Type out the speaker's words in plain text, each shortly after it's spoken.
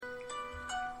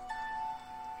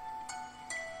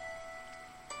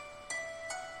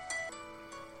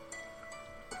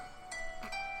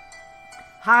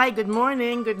Hi, good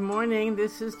morning. Good morning.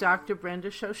 This is Dr. Brenda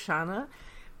Shoshana,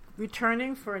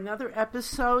 returning for another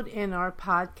episode in our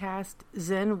podcast,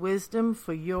 Zen Wisdom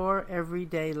for Your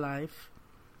Everyday Life.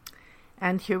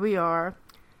 And here we are,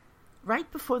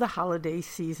 right before the holiday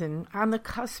season, on the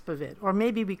cusp of it, or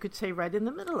maybe we could say right in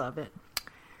the middle of it.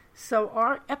 So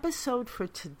our episode for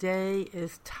today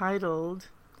is titled,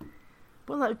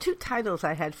 well, two titles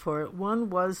I had for it.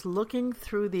 One was Looking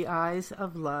Through the Eyes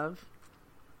of Love,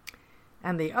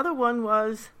 and the other one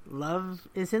was Love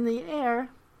is in the Air.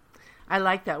 I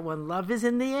like that one. Love is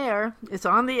in the air. It's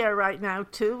on the air right now,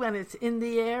 too, and it's in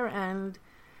the air. And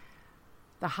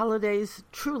the holidays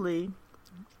truly,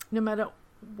 no matter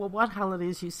what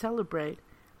holidays you celebrate,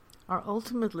 are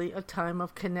ultimately a time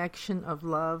of connection, of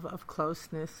love, of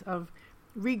closeness, of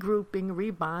regrouping,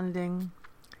 rebonding,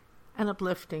 and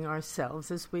uplifting ourselves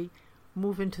as we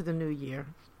move into the new year.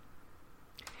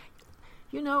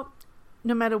 You know,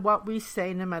 no matter what we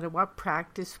say, no matter what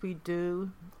practice we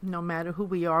do, no matter who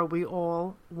we are, we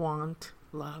all want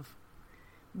love.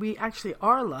 We actually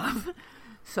are love,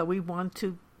 so we want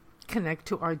to connect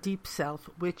to our deep self,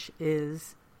 which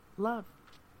is love.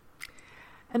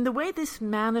 And the way this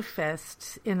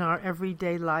manifests in our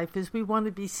everyday life is we want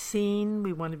to be seen,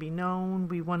 we want to be known,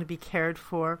 we want to be cared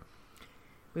for,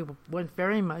 we want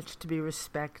very much to be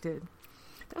respected.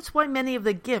 That's why many of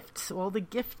the gifts, all the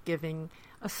gift giving,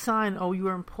 a sign, oh, you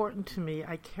are important to me,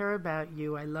 I care about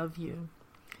you, I love you.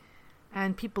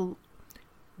 And people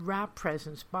wrap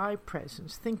presents, buy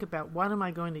presents, think about what am I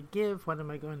going to give, what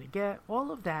am I going to get. All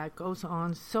of that goes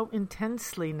on so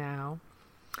intensely now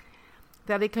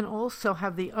that it can also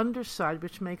have the underside,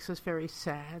 which makes us very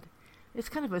sad. It's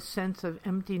kind of a sense of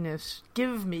emptiness.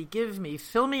 Give me,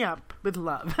 fill me up with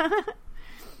love.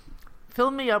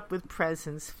 Fill me up with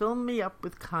presence. Fill me up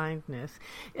with kindness.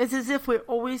 It's as if we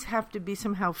always have to be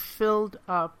somehow filled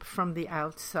up from the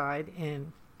outside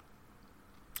in.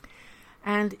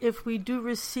 And if we do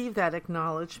receive that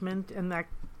acknowledgement and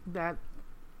that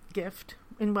gift,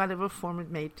 in whatever form it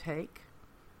may take,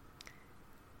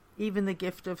 even the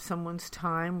gift of someone's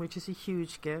time, which is a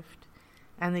huge gift,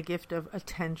 and the gift of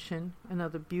attention,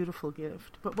 another beautiful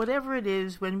gift. But whatever it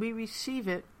is, when we receive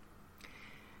it,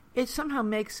 it somehow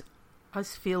makes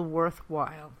us feel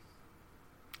worthwhile.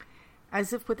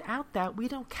 As if without that, we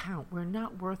don't count. We're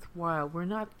not worthwhile. We're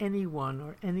not anyone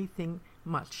or anything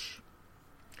much.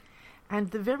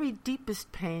 And the very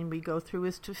deepest pain we go through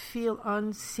is to feel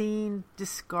unseen,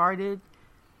 discarded,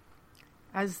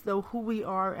 as though who we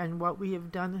are and what we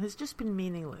have done has just been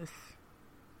meaningless.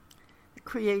 It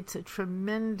creates a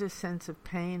tremendous sense of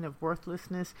pain, of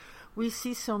worthlessness. We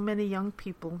see so many young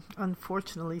people,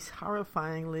 unfortunately,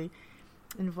 horrifyingly,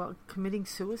 committing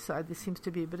suicide. This seems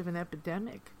to be a bit of an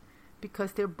epidemic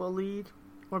because they're bullied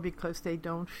or because they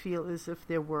don't feel as if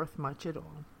they're worth much at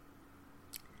all.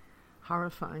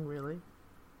 Horrifying, really.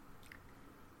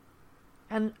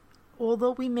 And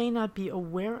although we may not be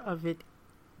aware of it,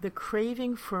 the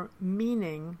craving for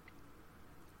meaning,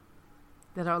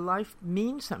 that our life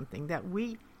means something, that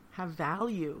we have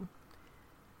value,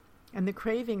 and the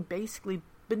craving basically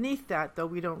beneath that, though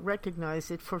we don't recognize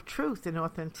it, for truth and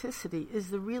authenticity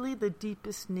is really the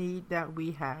deepest need that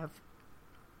we have.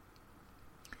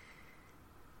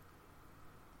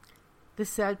 The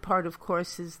sad part, of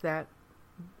course, is that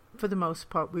for the most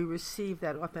part we receive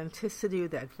that authenticity,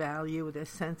 that value, that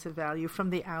sense of value from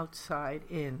the outside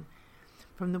in,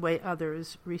 from the way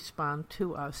others respond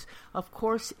to us. Of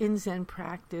course, in Zen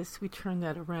practice, we turn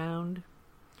that around.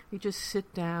 We just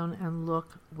sit down and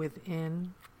look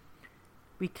within.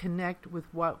 We connect with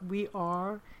what we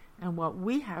are and what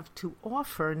we have to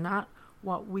offer, not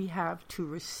what we have to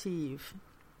receive.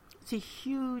 It's a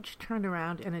huge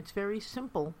turnaround, and it's very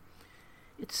simple.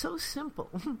 It's so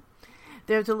simple.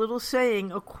 There's a little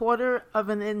saying, 1/4 of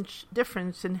an inch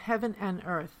difference in heaven and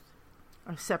earth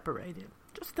are separated.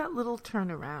 Just that little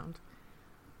turnaround.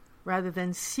 Rather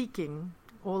than seeking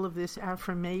all of this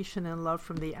affirmation and love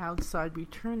from the outside, we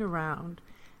turn around,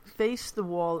 face the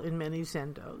wall in many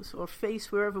zendos, or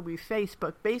face wherever we face,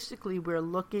 but basically we're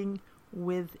looking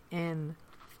within.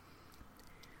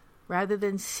 Rather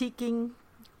than seeking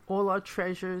all our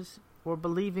treasures or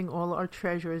believing all our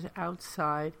treasures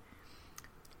outside,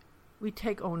 we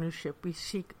take ownership. We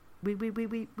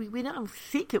don't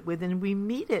seek it within, we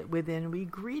meet it within, we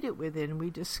greet it within, we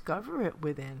discover it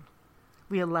within.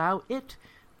 We allow it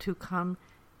to come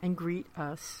and greet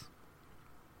us.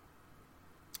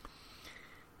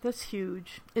 That's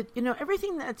huge.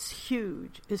 Everything that's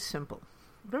huge is simple.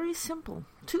 Very simple.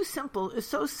 Too simple is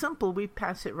so simple we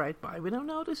pass it right by. We don't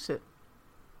notice it.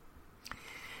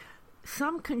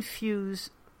 Some confuse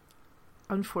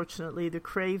unfortunately, the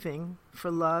craving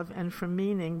for love and for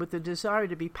meaning with the desire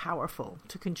to be powerful,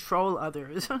 to control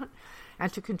others,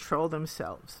 and to control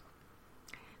themselves.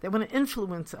 They want to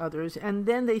influence others, and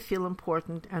then they feel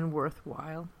important and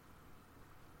worthwhile.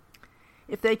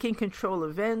 If they can control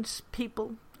events,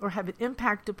 people, or have an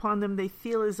impact upon them, they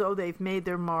feel as though they've made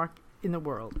their mark in the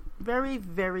world. Very,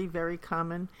 very, very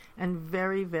common and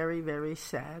very, very, very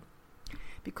sad.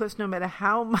 Because no matter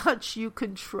how much you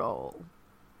control,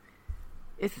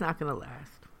 it's not going to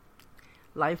last.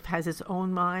 Life has its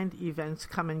own mind. Events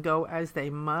come and go as they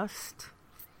must.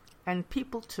 And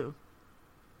people too.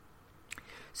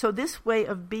 So this way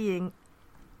of being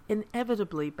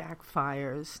inevitably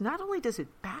backfires. Not only does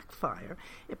it backfire,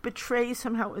 it betrays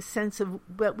somehow a sense of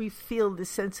what we feel, the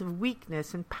sense of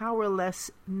weakness and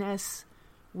powerlessness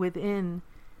within.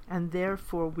 And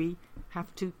therefore we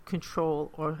have to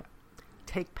control or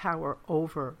take power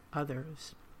over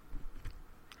others.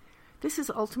 This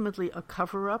is ultimately a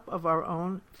cover-up of our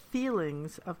own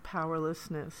feelings of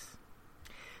powerlessness.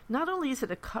 Not only is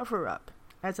it a cover-up,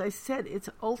 as I said, it's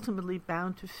ultimately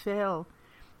bound to fail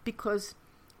because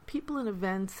people and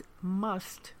events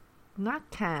must,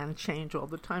 not can change all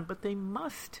the time, but they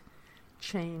must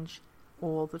change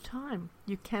all the time.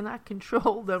 You cannot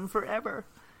control them forever.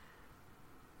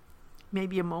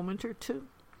 Maybe a moment or two.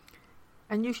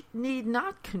 And you need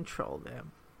not control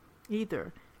them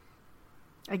either.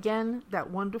 Again, that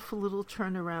wonderful little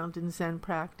turnaround in Zen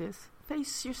practice.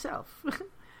 Face yourself.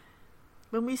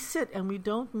 When we sit and we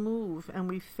don't move and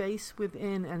we face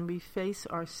within and we face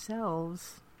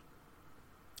ourselves,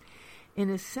 in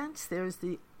a sense there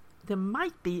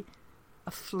might be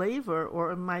a flavor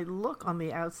or it might look on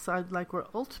the outside like we're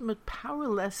ultimate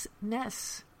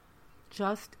powerlessness.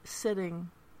 Just sitting,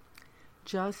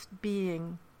 just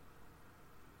being,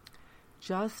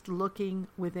 just looking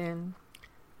within.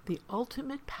 The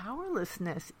ultimate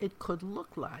powerlessness it could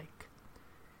look like.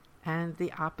 And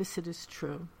the opposite is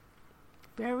true.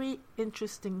 Very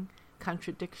interesting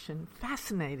contradiction.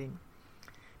 Fascinating.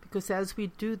 Because as we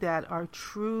do that, our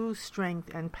true strength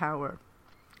and power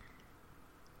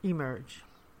emerge.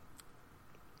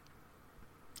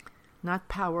 Not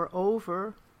power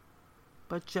over,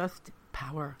 but just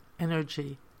power,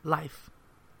 energy, life.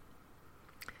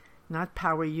 Not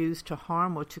power used to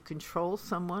harm or to control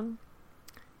someone,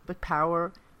 but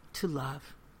power to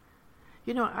love.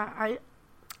 You know,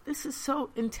 this is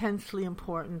so intensely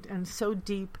important and so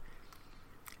deep.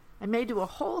 I may do a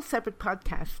whole separate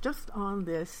podcast just on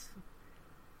this,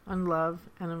 on love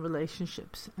and on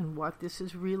relationships and what this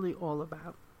is really all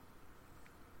about.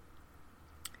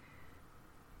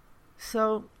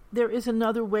 So there is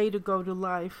another way to go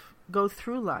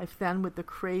through life than with the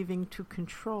craving to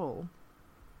control.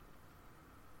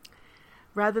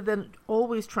 Rather than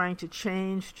always trying to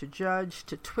change, to judge,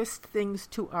 to twist things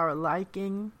to our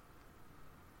liking,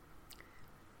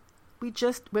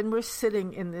 when we're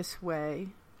sitting in this way,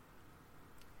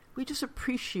 we just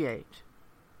appreciate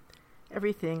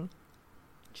everything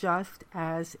just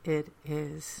as it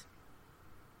is.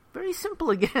 Very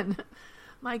simple again.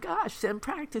 My gosh, Zen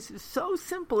practice is so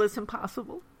simple, it's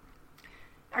impossible.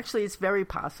 Actually, it's very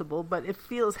possible, but it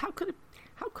feels, how could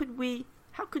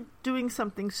doing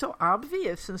something so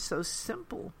obvious and so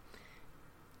simple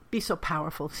be so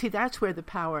powerful? See, that's where the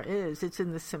power is. It's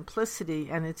in the simplicity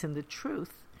and it's in the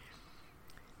truth,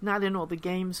 not in all the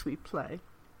games we play.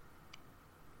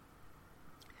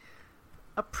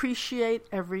 Appreciate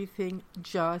everything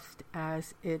just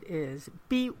as it is.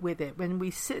 Be with it. When we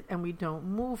sit and we don't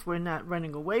move, we're not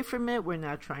running away from it. We're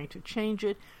not trying to change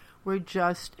it. We're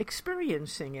just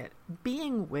experiencing it,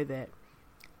 being with it.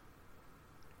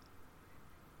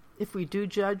 If we do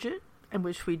judge it, and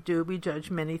which we do, we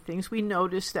judge many things, we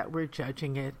notice that we're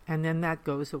judging it, and then that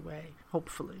goes away,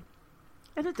 hopefully.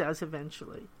 And it does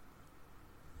eventually.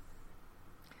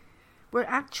 We're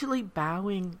actually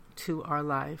bowing to our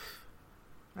life.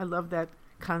 I love that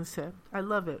concept. I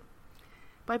love it.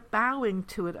 By bowing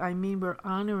to it, I mean we're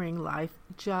honoring life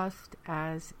just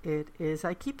as it is.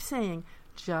 I keep saying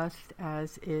just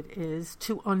as it is,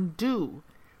 to undo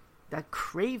that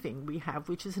craving we have,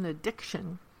 which is an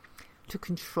addiction, to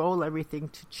control everything,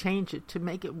 to change it, to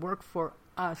make it work for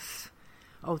us.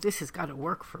 Oh, this has got to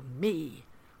work for me.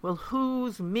 Well,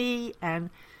 who's me and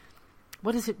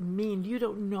what does it mean? You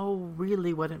don't know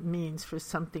really what it means for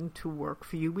something to work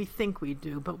for you. We think we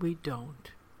do, but we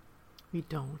don't. We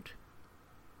don't.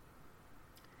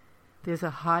 There's a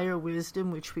higher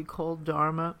wisdom, which we call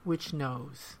Dharma, which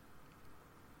knows.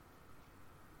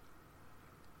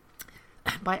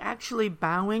 By actually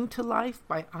bowing to life,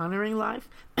 by honoring life,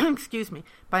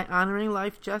 by honoring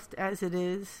life just as it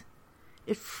is,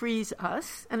 It frees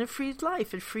us and it frees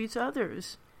life. It frees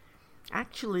others.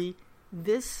 Actually,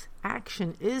 this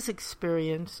action is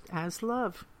experienced as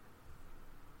love.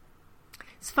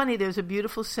 It's funny, there's a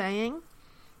beautiful saying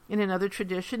in another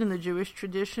tradition, in the Jewish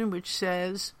tradition, which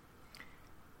says,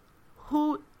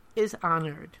 who is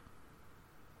honored?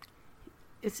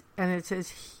 It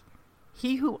says,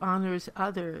 he who honors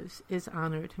others is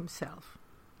honored himself.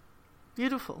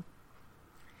 Beautiful.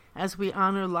 As we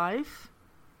honor life,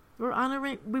 we're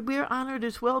honored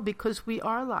as well because we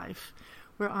are life.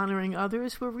 We're honoring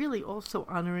others. We're really also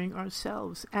honoring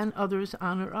ourselves, and others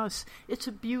honor us. It's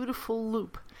a beautiful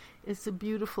loop. It's a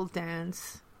beautiful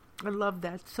dance. I love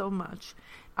that so much.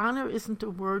 Honor isn't a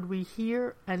word we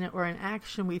hear or an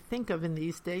action we think of in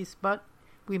these days, but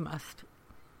we must,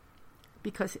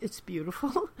 because it's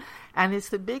beautiful, and it's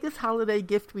the biggest holiday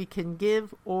gift we can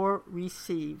give or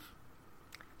receive.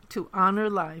 To honor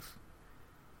life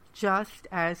just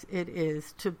as it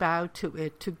is, to bow to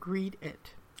it, to greet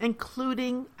it,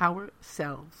 including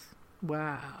ourselves.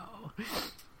 Wow.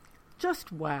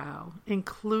 Just wow.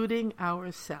 Including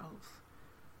ourselves.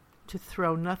 To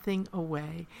throw nothing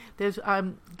away.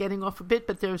 I'm getting off a bit,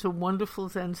 but there's a wonderful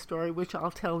Zen story, which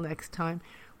I'll tell next time,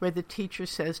 where the teacher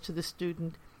says to the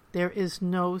student, there is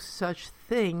no such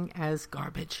thing as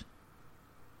garbage.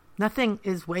 Nothing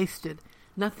is wasted.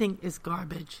 Nothing is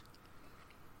garbage.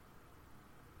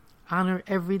 Honor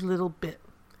every little bit,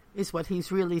 is what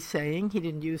he's really saying. He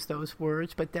didn't use those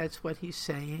words, but that's what he's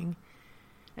saying.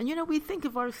 And we think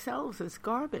of ourselves as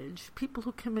garbage. People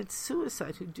who commit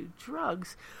suicide, who do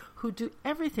drugs, who do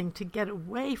everything to get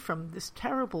away from this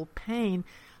terrible pain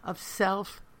of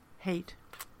self-hate.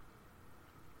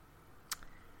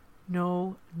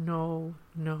 No, no,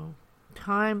 no.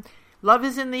 Love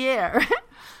is in the air.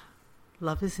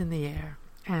 Love is in the air.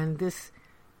 And this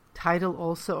title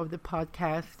also of the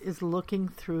podcast is Looking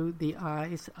Through the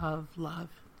Eyes of Love.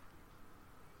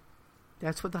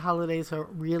 That's what the holidays are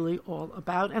really all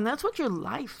about. And that's what your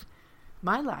life,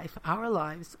 my life, our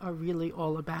lives are really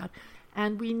all about.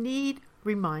 And we need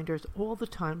reminders all the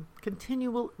time,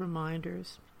 continual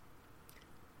reminders.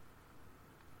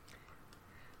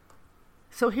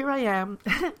 So here I am,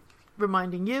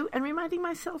 reminding you and reminding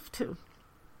myself too.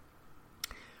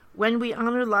 When we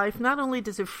honor life, not only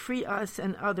does it free us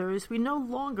and others, we no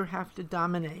longer have to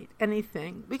dominate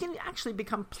anything. We can actually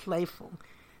become playful.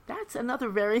 That's another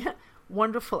very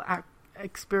wonderful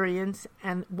experience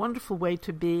and wonderful way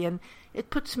to be. And it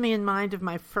puts me in mind of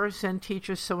my first Zen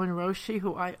teacher, Soen Roshi,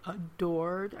 who I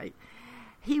adored.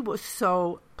 He was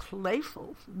so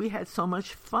playful. We had so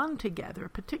much fun together,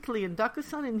 particularly in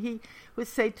Dokusan. And he would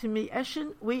say to me,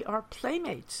 Eshin, we are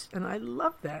playmates. And I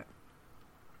love that.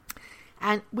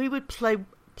 And we would play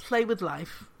with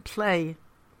life. Play.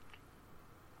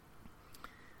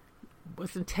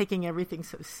 Wasn't taking everything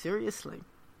so seriously.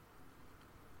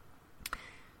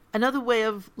 Another way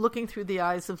of looking through the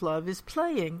eyes of love is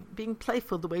playing, being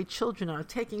playful the way children are,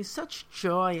 taking such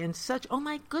joy and such, oh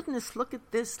my goodness, look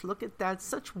at this, look at that,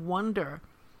 such wonder.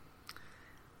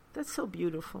 That's so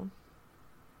beautiful.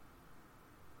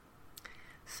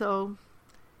 So,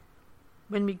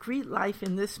 when we greet life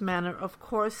in this manner, of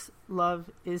course,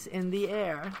 love is in the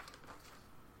air.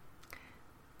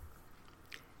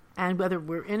 And whether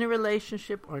we're in a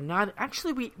relationship or not,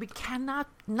 actually we cannot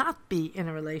not be in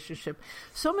a relationship.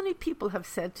 So many people have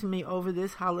said to me over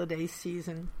this holiday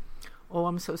season, oh,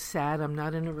 I'm so sad I'm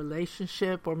not in a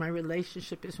relationship, or my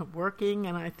relationship isn't working.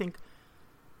 And I think,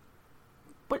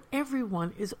 but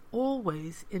everyone is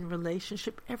always in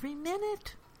relationship every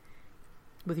minute.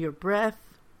 With your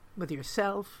breath, with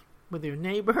yourself, with your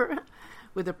neighbor,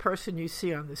 with a person you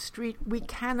see on the street. We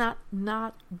cannot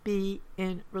not be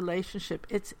in relationship.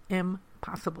 It's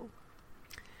impossible.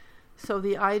 So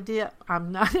the idea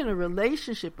I'm not in a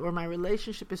relationship or my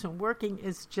relationship isn't working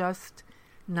is just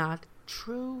not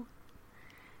true.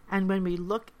 And when we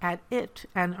look at it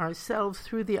and ourselves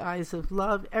through the eyes of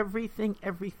love, everything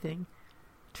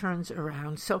turns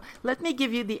around. So let me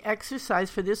give you the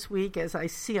exercise for this week. As I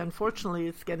see, unfortunately,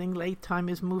 it's getting late. Time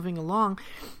is moving along.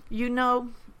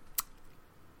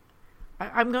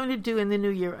 I'm going to do in the new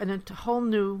year a whole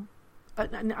new,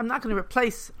 I'm not going to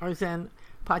replace our Zen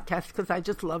podcast because I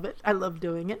just love it. I love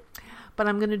doing it. But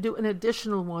I'm going to do an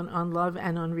additional one on love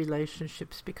and on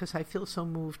relationships because I feel so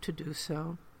moved to do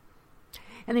so.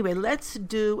 Anyway, let's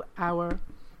do our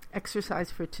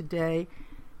exercise for today,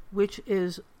 which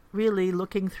is really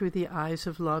looking through the eyes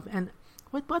of love. And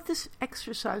what this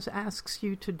exercise asks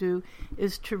you to do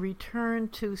is to return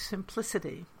to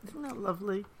simplicity. Isn't that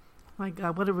lovely? My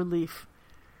God, what a relief.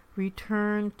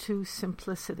 Return to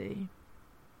simplicity.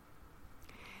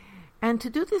 And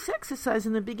to do this exercise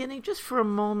in the beginning, just for a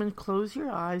moment, close your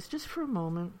eyes, just for a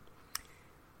moment,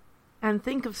 and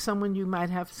think of someone you might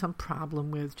have some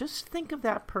problem with. Just think of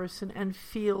that person and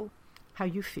feel how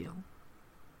you feel.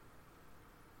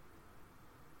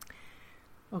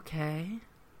 Okay.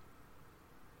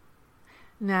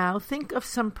 Now think of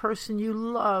some person you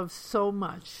love so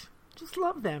much. Just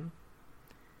love them.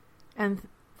 And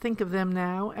think of them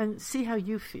now and see how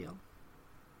you feel.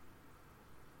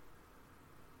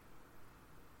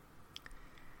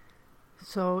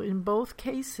 So in both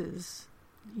cases,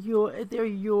 they're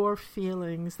your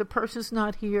feelings. The person's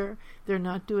not here. They're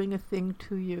not doing a thing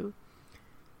to you.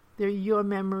 They're your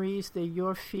memories. They're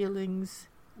your feelings.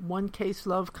 One case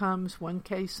love comes. One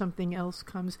case something else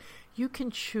comes. You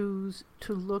can choose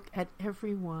to look at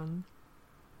everyone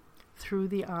through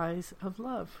the eyes of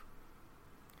love.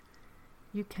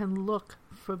 You can look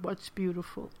for what's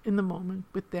beautiful in the moment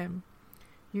with them.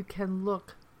 You can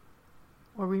look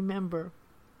or remember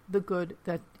the good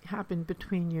that happened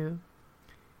between you.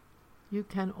 You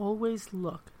can always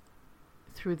look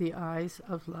through the eyes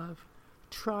of love.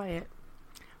 Try it.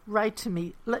 Write to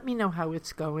me. Let me know how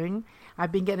it's going.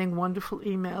 I've been getting wonderful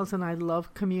emails and I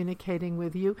love communicating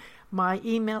with you. My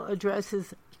email address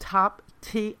is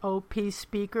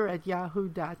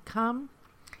topspeaker@yahoo.com.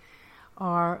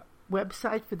 Our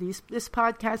website for this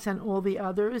podcast and all the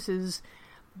others is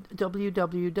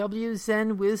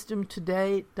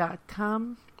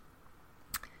www.zenwisdomtoday.com.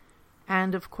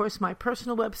 And, of course, my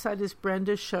personal website is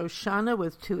BrendaShoshana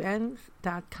with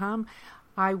 2Ns.com.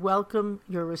 I welcome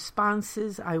your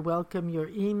responses. I welcome your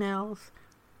emails.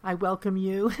 I welcome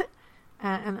you.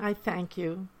 And I thank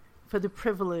you for the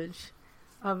privilege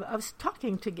of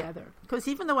talking together. Because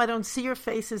even though I don't see your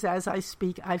faces as I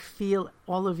speak, I feel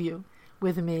all of you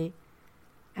with me.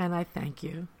 And I thank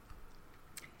you.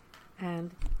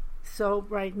 And so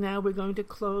right now we're going to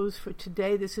close for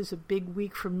today. This is a big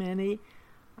week for many.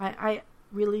 I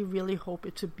really, really hope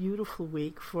it's a beautiful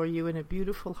week for you and a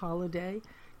beautiful holiday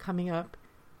coming up.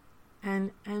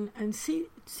 And see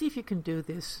if you can do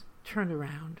this. Turn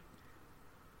around.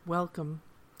 Welcome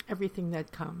everything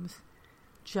that comes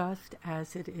just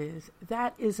as it is.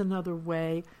 That is another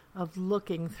way of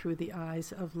looking through the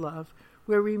eyes of love.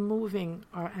 We're removing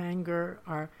our anger,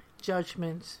 our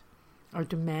judgments, our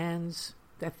demands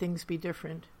that things be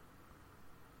different.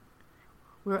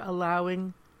 We're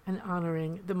allowing and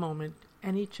honoring the moment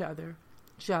and each other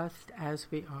just as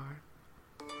we are.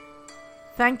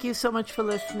 Thank you so much for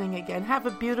listening again. Have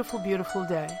a beautiful, beautiful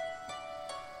day.